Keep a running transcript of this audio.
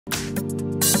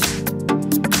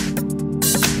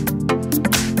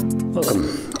Welcome.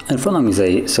 In front of me is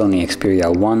a Sony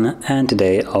Xperia 1, and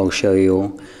today I'll show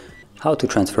you how to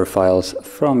transfer files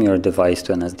from your device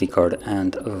to an SD card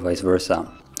and vice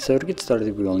versa. So to get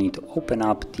started, we will need to open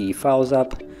up the Files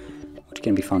app, which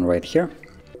can be found right here.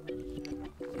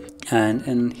 And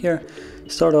in here,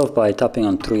 start off by tapping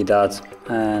on three dots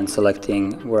and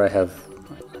selecting where I have,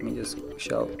 let me just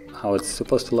show how it's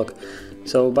supposed to look.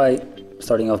 So by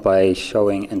starting off by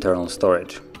showing internal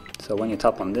storage. So when you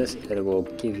tap on this, it will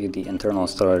give you the internal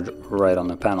storage right on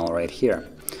the panel right here.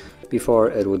 Before,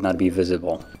 it would not be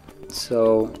visible.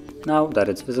 So now that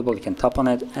it's visible, you can tap on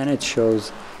it and it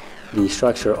shows the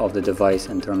structure of the device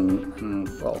in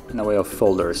a way of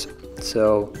folders.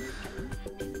 So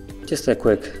just a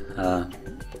quick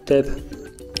tip,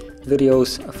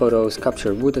 videos, photos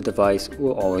captured with the device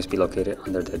will always be located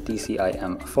under the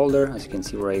DCIM folder, as you can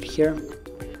see right here.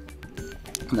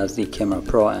 That's the Camera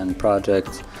Pro and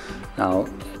projects. Now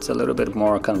it's a little bit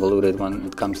more convoluted when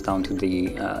it comes down to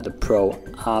the Pro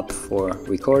app for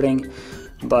recording,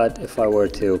 but if I were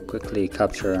to quickly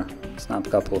snap a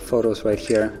couple of photos right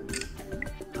here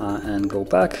and go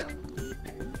back,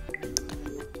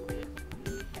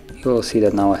 you will see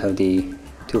that now I have the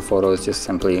two photos just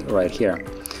simply right here.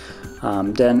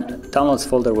 Then Downloads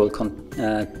folder will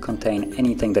contain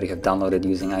anything that you have downloaded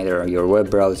using either your web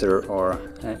browser or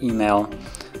email.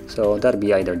 So that'd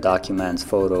be either documents,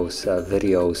 photos,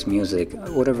 videos, music,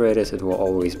 whatever it is, it will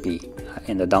always be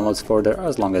in the Downloads folder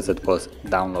as long as it was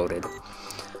downloaded.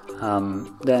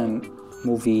 Then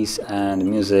movies and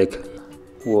music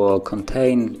will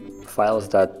contain files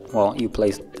that, well, you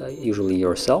placed usually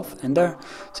yourself in there,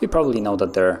 so you probably know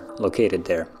that they're located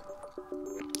there.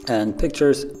 And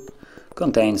pictures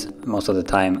contains most of the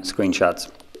time screenshots.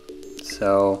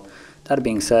 So that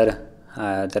being said,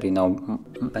 that you know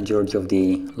majority of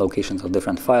the locations of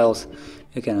different files,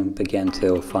 you can begin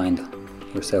to find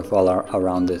yourself all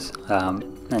around this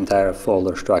entire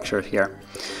folder structure here.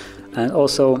 And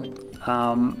also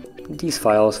these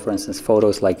files, for instance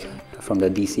photos like from the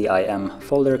DCIM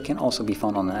folder, can also be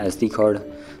found on an SD card.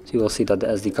 So you will see that the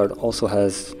SD card also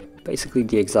has basically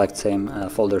the exact same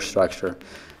folder structure.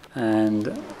 And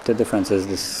the difference is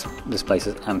this place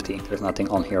is empty. There's nothing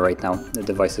on here right now. The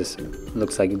device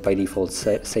looks like by default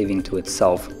saving to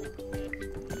itself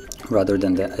rather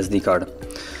than the SD card.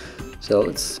 So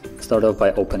let's start off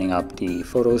by opening up the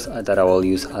photos that I will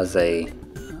use as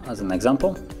an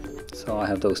example. So I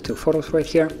have those two photos right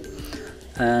here,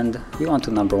 and you want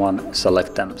to, number one,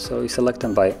 select them. So you select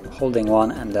them by holding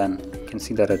one, and then you can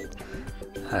see that it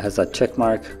has a check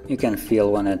mark. You can feel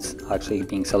when it's actually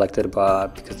being selected,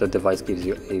 but because the device gives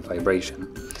you a vibration.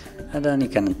 And then you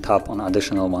can tap on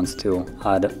additional ones to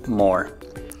add more.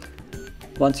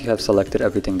 Once you have selected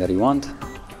everything that you want,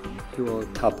 you will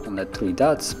tap on the three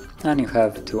dots and you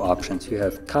have two options. You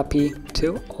have copy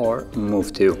to or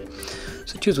move to.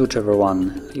 So choose whichever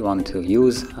one you want to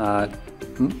use.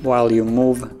 While you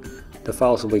move, the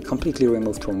files will be completely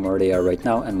removed from where they are right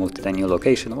now and moved to the new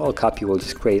location, while copy will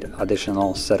just create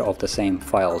additional set of the same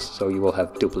files, so you will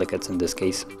have duplicates in this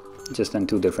case, just in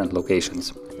two different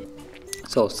locations.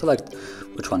 So select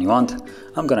which one you want.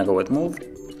 I'm gonna go with move,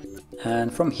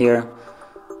 and from here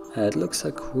it looks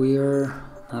like we're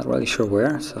not really sure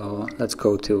where, so let's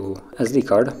go to SD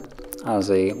card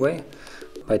as a way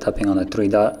by tapping on the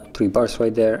three bars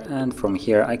right there, and from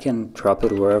here I can drop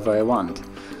it wherever I want.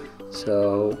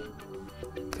 So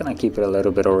gonna keep it a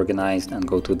little bit organized and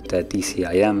go to the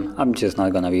DCIM. I'm just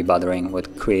not gonna be bothering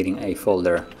with creating a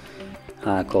folder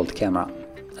called camera.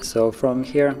 So from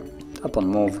here, tap on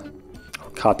move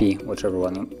or copy, whichever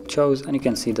one you chose, and you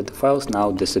can see that the files now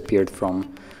disappeared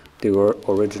from their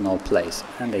original place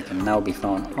and they can now be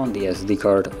found on the SD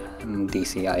card and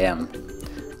DCIM.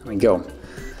 There we go.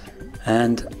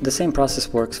 And the same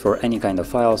process works for any kind of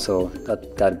file, so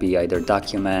that'd be either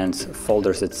documents,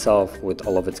 folders itself with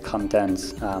all of its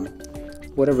contents.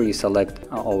 Whatever you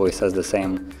select always has the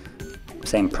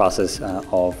same process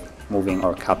of moving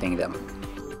or copying them.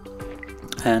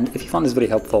 And if you found this video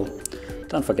helpful,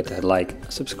 don't forget to hit like,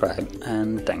 subscribe,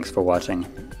 and thanks for watching.